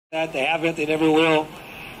that, they haven't, they never will.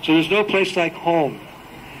 So there's no place like home.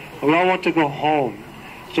 We all want to go home.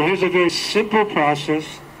 So here's a very simple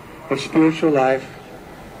process of spiritual life.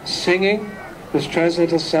 Singing, this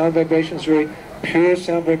transcendental sound vibration is very pure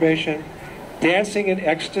sound vibration. Dancing in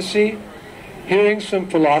ecstasy. Hearing some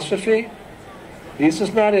philosophy. This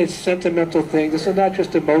is not a sentimental thing. This is not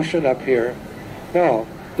just emotion up here. No.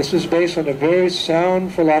 This is based on a very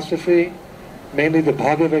sound philosophy, mainly the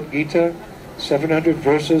Bhagavad Gita, 700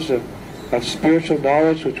 verses of spiritual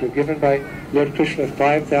knowledge which were given by Lord Krishna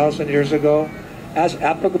 5,000 years ago, as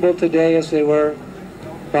applicable today as they were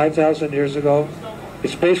 5,000 years ago.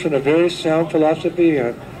 It's based on a very sound philosophy,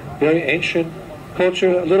 a very ancient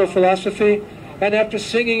culture, a little philosophy. And after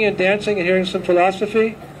singing and dancing and hearing some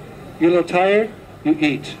philosophy, you're a little tired, you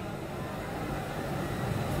eat.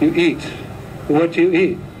 You eat. What do you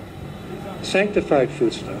eat? Sanctified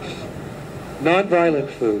foodstuffs.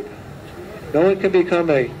 Non-violent food. No one can become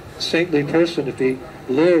a saintly person if he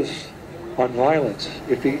lives on violence,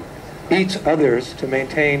 if he eats others to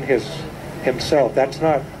maintain himself. That's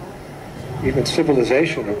not even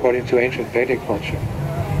civilization according to ancient Vedic culture.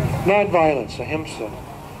 Non-violence, ahimsa.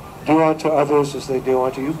 Do unto others as they do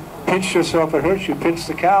unto you. Pinch yourself, it hurts you. Pinch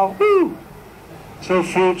the cow, woo! So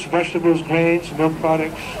fruits, vegetables, grains, milk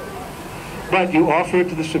products. But you offer it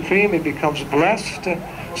to the Supreme, it becomes blessed.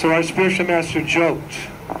 So our spiritual master joked,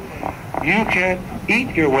 you can't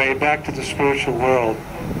eat your way back to the spiritual world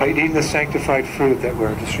by eating the sanctified food that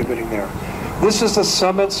we're distributing there. This is the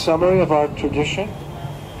summary of our tradition.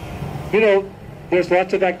 You know, there's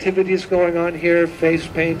lots of activities going on here, face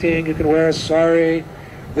painting, you can wear a sari,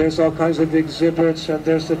 there's all kinds of exhibits, and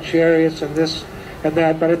there's the chariots and this and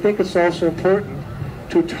that, but I think it's also important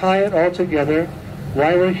to tie it all together,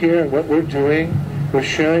 why we're here and what we're doing. We're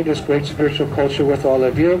sharing this great spiritual culture with all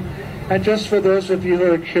of you. And just for those of you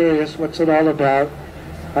who are curious what's it all about,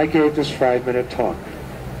 I gave this 5-minute talk.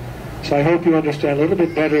 So I hope you understand a little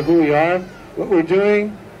bit better who we are, what we're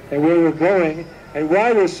doing, and where we're going, and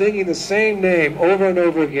why we're singing the same name over and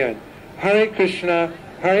over again. Hare Krishna,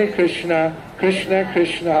 Krishna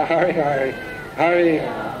Krishna, Hare Hare, Hare.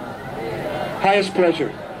 Highest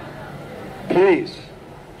pleasure. Please,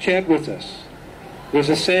 chant with us. There's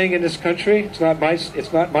a saying in this country, it's not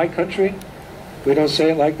my country. We don't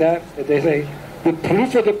say it like that. They say, the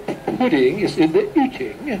proof of the pudding is in the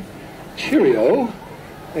eating. Cheerio.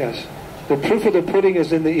 Yes. The proof of the pudding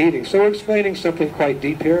is in the eating. So we're explaining something quite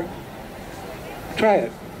deep here. Try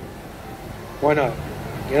it. Why not?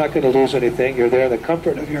 You're not going to lose anything. You're there in the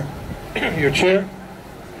comfort of your chair.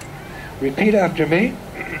 Repeat after me.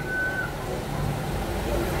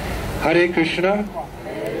 Hare Krishna.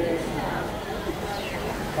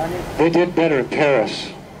 They did better in Paris.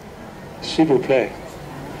 S'il vous plaît.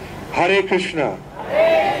 Hare Krishna.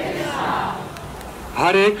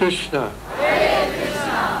 Hare Krishna.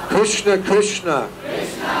 Krishna Krishna.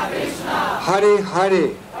 Hare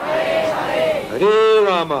Hare. Hare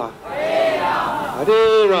Rama.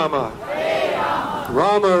 Hare Rama.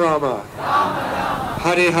 Rama Rama.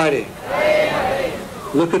 Hare Hare.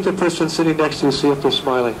 Look at the person sitting next to you, see if they're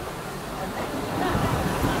smiling.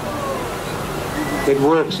 It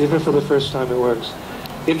works, even for the first time it works.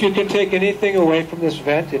 If you can take anything away from this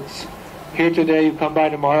event, it's here today, you come by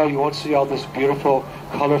tomorrow, you won't see all this beautiful,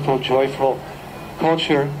 colorful, joyful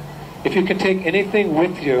culture. If you can take anything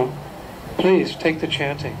with you, please take the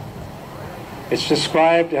chanting. It's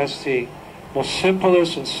described as the most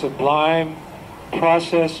simplest and sublime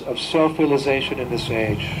process of self-realization in this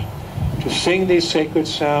age. To sing these sacred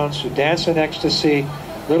sounds, to dance in ecstasy,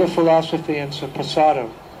 little philosophy and some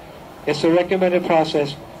prasadam. It's a recommended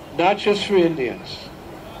process, not just for Indians,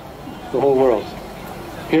 the whole world.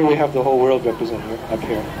 Here we have the whole world represented up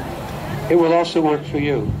here. It will also work for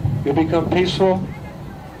you. You'll become peaceful,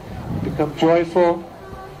 become joyful,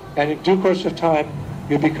 and in due course of time,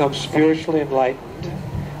 you become spiritually enlightened.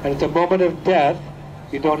 And at the moment of death,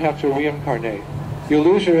 you don't have to reincarnate. You'll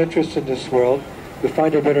lose your interest in this world. You'll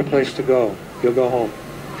find a better place to go. You'll go home.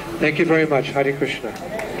 Thank you very much. Hare Krishna.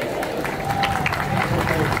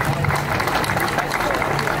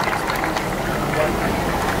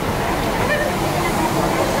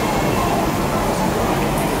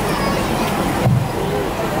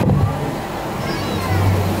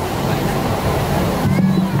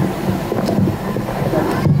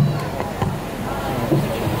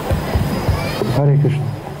 Hare Krishna.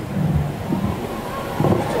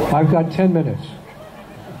 I've got 10 minutes.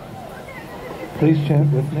 Please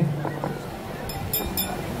chant with me.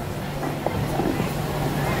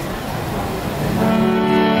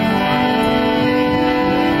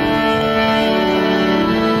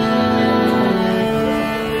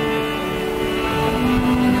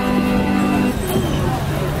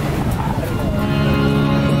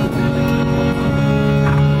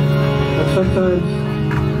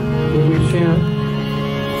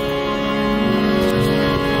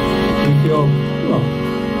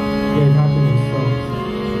 great happiness. So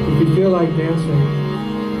if you feel like dancing,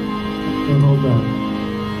 don't hold back.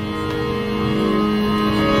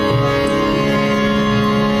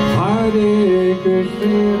 Hare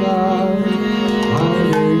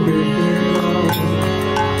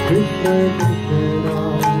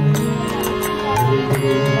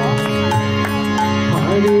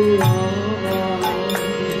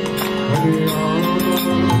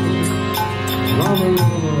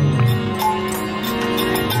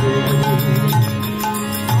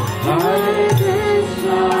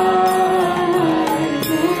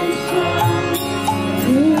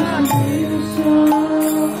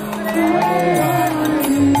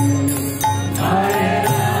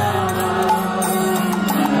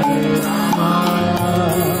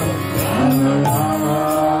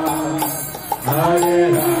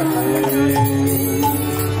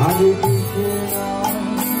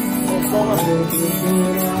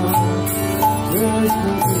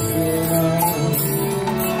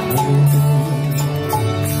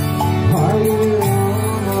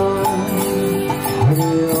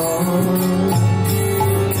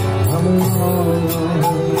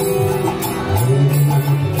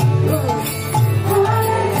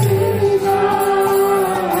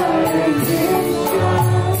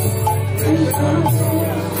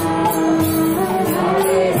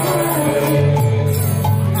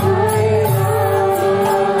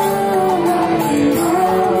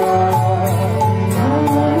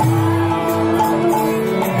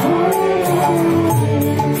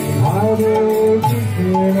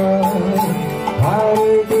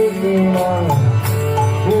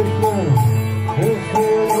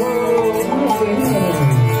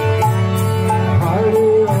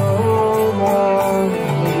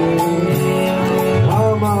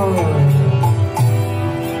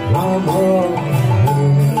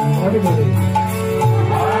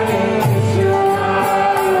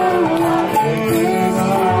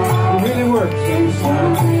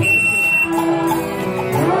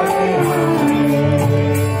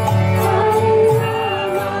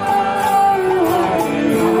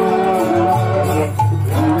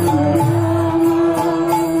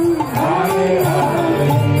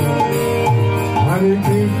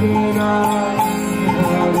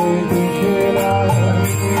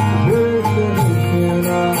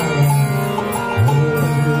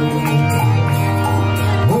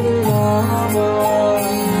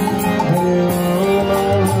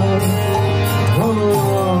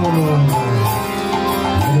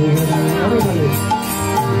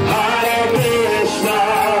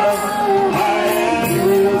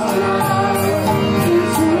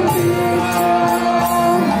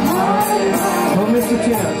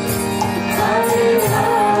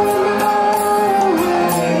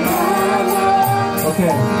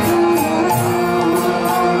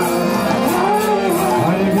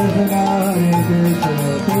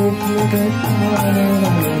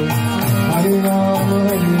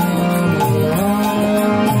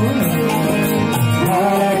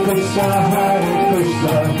Krishna, Hare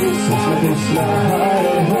Krishna, Krishna Krishna, Hare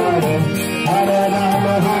Rama,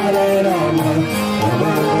 Hare Rama,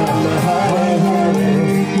 Rama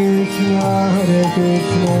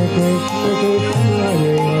Rama, Hare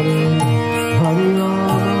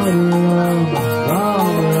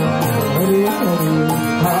Krishna,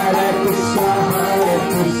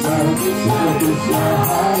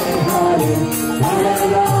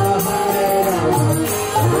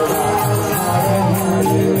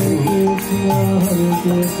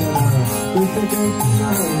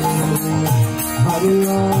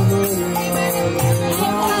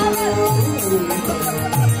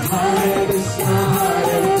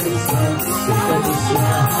 Hare Krishna, Krishna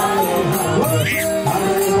Krishna,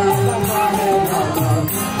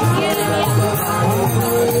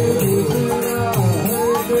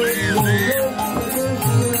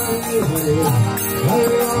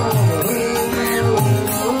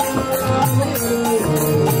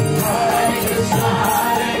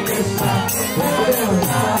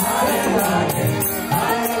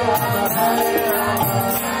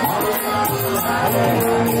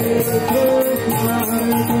 Hare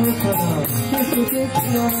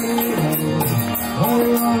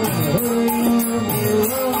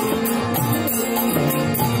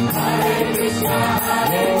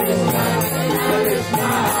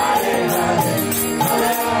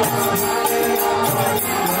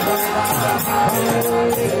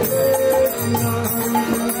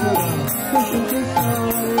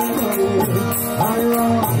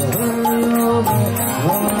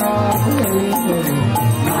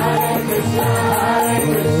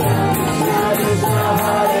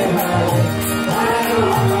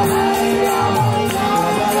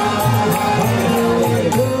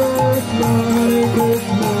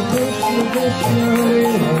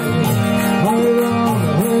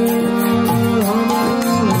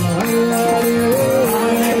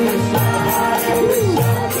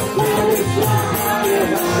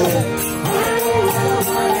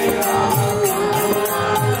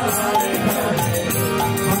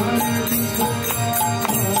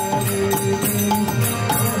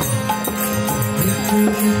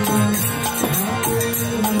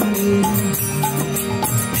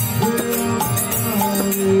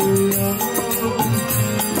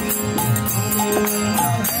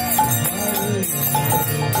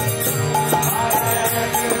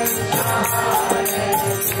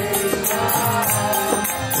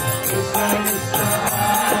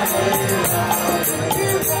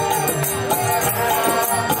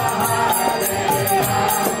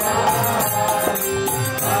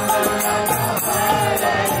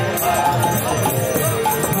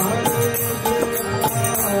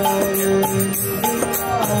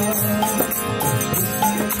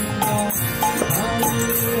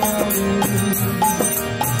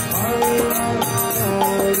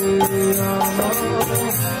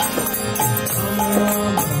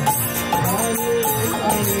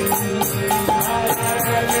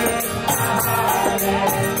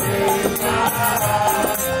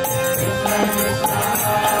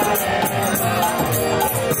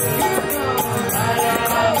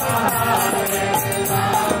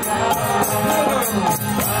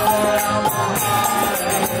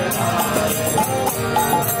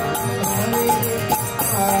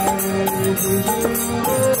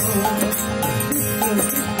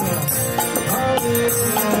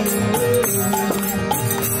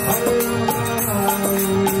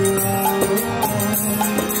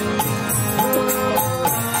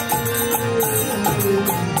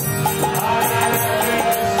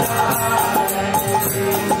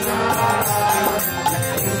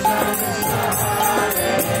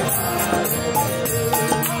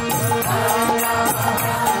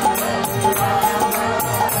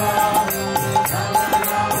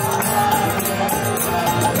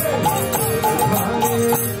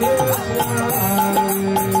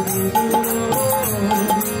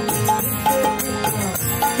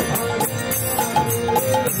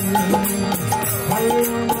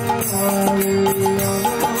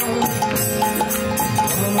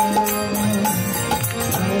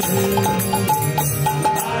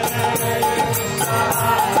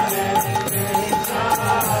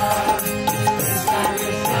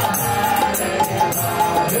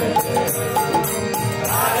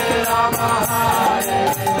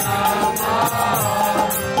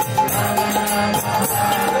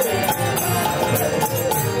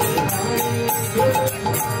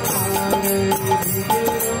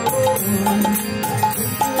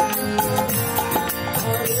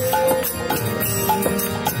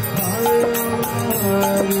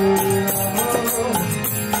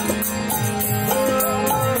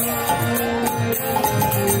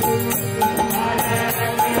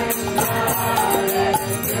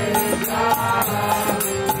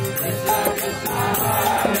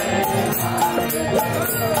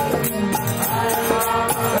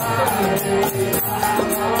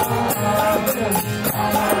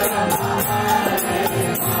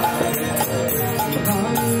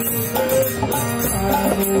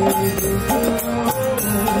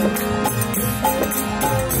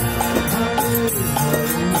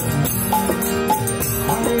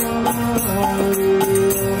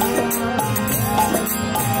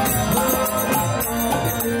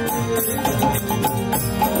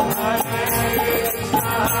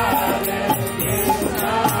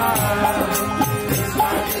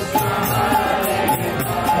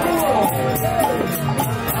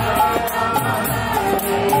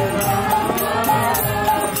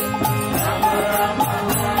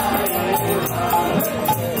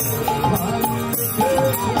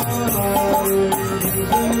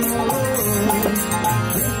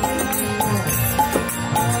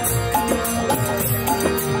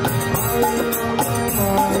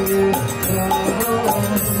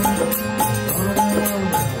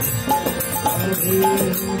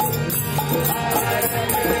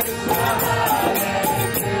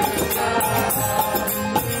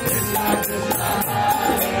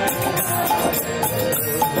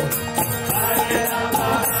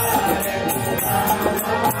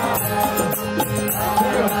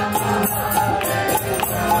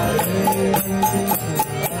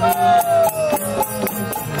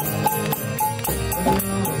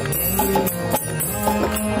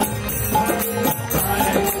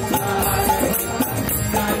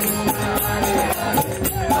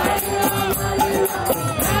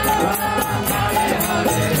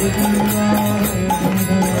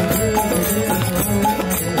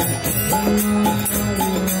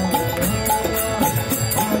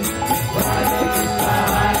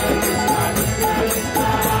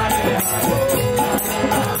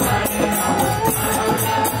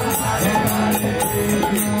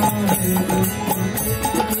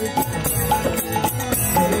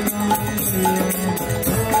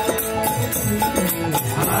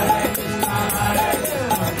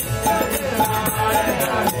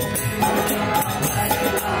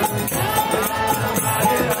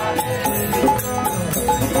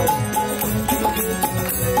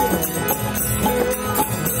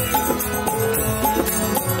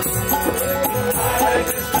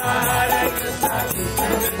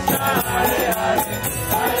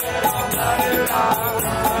Hare Rama,